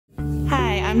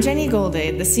I'm Jenny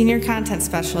Goldade, the Senior Content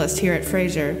Specialist here at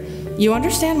Frazer. You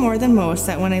understand more than most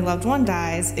that when a loved one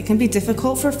dies, it can be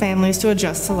difficult for families to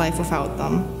adjust to life without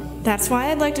them. That's why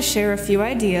I'd like to share a few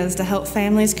ideas to help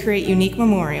families create unique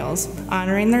memorials,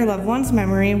 honoring their loved one's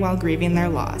memory while grieving their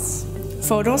loss.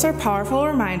 Photos are powerful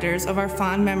reminders of our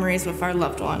fond memories with our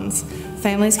loved ones.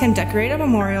 Families can decorate a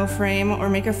memorial frame or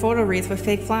make a photo wreath with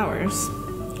fake flowers.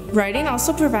 Writing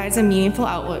also provides a meaningful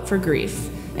outlet for grief.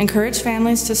 Encourage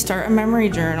families to start a memory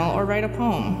journal or write a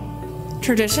poem.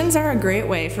 Traditions are a great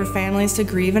way for families to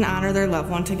grieve and honor their loved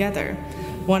one together.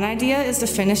 One idea is to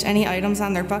finish any items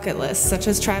on their bucket list, such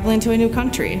as traveling to a new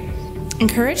country.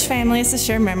 Encourage families to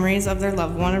share memories of their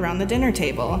loved one around the dinner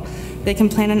table. They can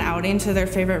plan an outing to their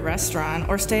favorite restaurant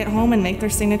or stay at home and make their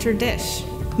signature dish.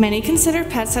 Many consider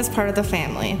pets as part of the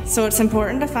family, so it's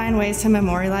important to find ways to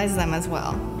memorialize them as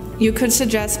well. You could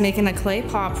suggest making a clay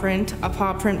paw print, a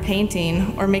paw print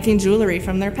painting, or making jewelry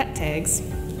from their pet tags.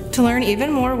 To learn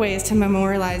even more ways to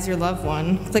memorialize your loved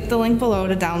one, click the link below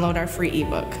to download our free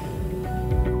ebook.